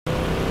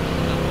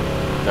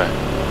Go.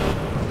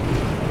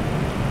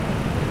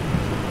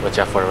 Watch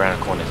out for around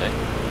the corners, eh?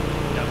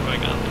 Yeah, I'm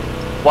going up.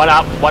 One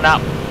up, one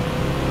up.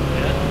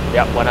 Yeah?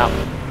 Yep, one up.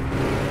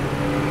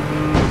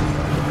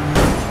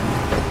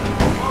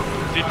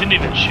 Dude didn't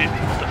even shoot me.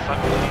 What the fuck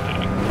was he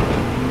doing?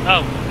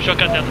 Oh,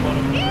 shotgun down the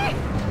bottom.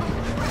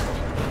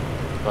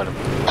 Got him.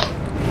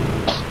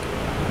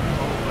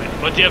 Wait,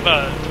 what, do you have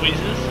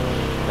tweezers?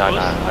 No, no,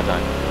 I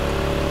don't.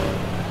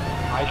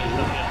 I do.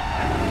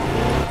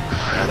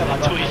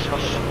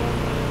 Tweezers.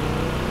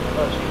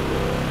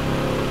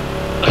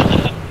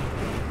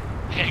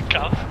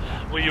 Handcuff?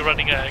 Were you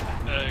running a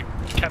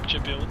capture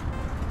build?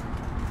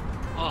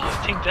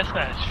 Oh, team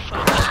deathmatch.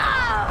 Fuck.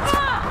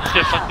 Let's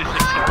go fuck this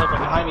Excalibur.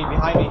 Behind me,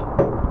 behind me.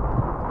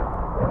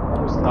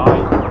 Almost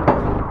died.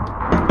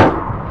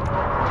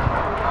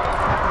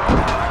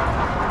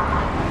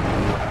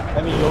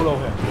 Let me YOLO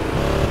him.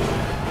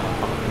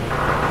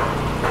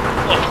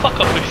 Oh, fuck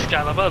off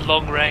Excalibur.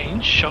 Long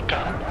range,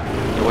 shotgun.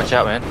 Yeah, watch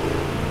out, man.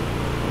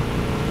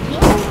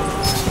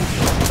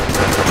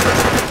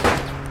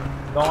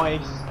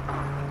 Nice.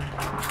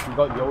 You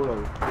got YOLO.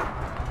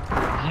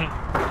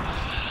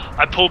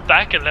 I pulled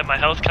back and let my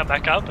health come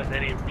back up, and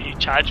then he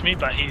charged me,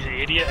 but he's an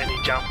idiot and he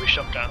jumped with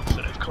shotgun,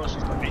 so of course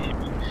he's not gonna hit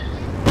me.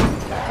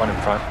 One in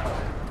front.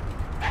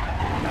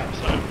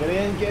 So, Get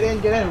in, get in,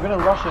 get in. We're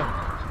gonna rush him.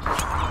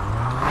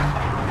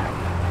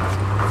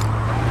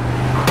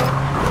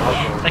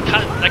 they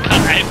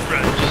can't aim, bro.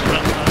 Just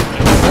run past me.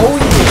 Oh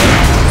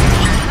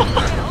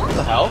yeah! What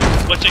the hell?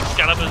 Watch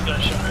Excalibur's got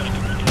a shotgun.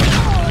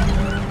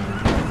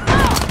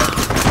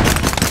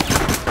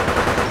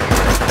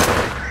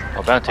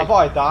 Oh, bounty. I thought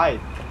I died.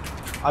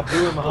 I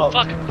blew him Oh up.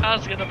 fuck,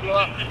 car's gonna blow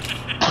up.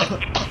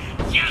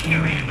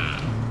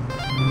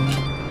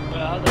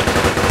 Where are they?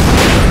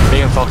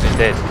 Big and Fox is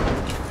dead.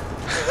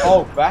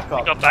 Oh, back up.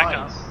 They got back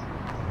nice.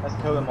 Let's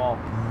kill them all.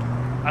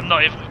 I'm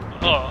not even.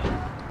 Oh.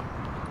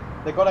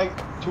 They got like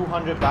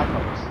 200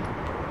 backups.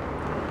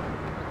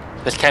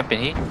 Let's camp in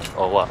here,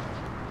 or what?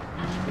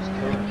 Just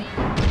kill them.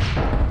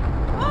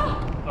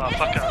 Oh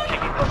fuck, I'm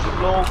kicking this.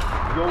 YOLO,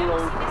 YOLO.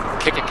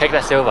 Kick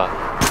that silver.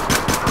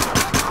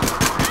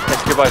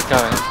 Let's keep both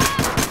going.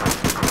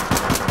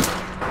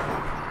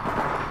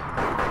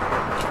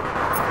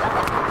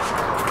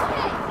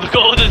 Look at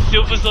all the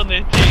silvers on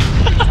their team.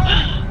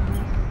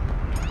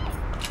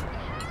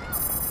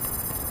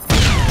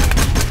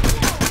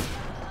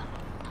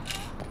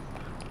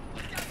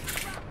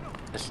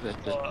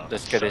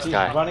 Let's get this He's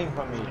guy. running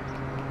from me.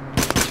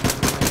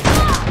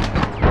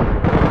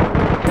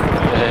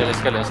 Yeah,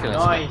 let's go.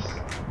 Nice.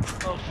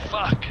 Oh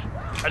fuck.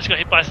 I just got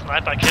hit by a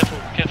sniper, careful,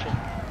 careful.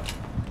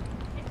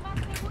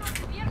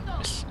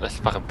 Let's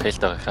fucking piss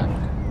the guy.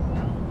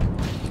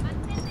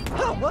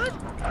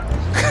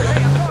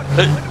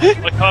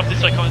 Wait, come up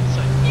this way, come up this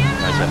way.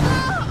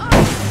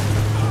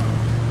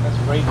 That's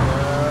great,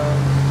 girl.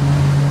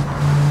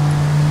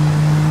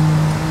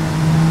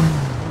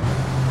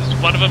 There's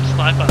one of them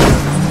sniper.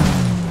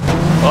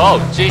 Oh,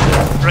 Jesus.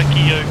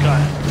 Brekio guy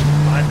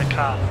behind the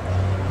car.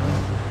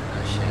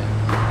 Oh, shit.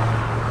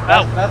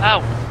 Ow,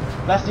 ow.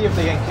 Let's see if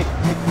they can kick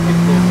the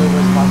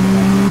silvers past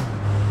them.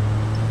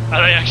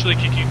 Are they actually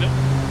kicking them?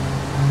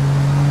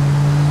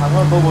 I'm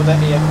gonna go with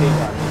that AFK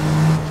guy.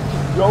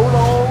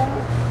 YOLO!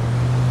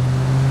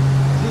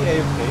 Is he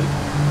AFK?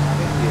 I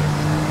think he is.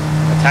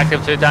 Attack him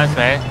 2 times,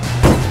 man.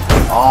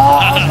 Oh,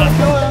 I was gonna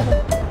kill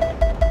him!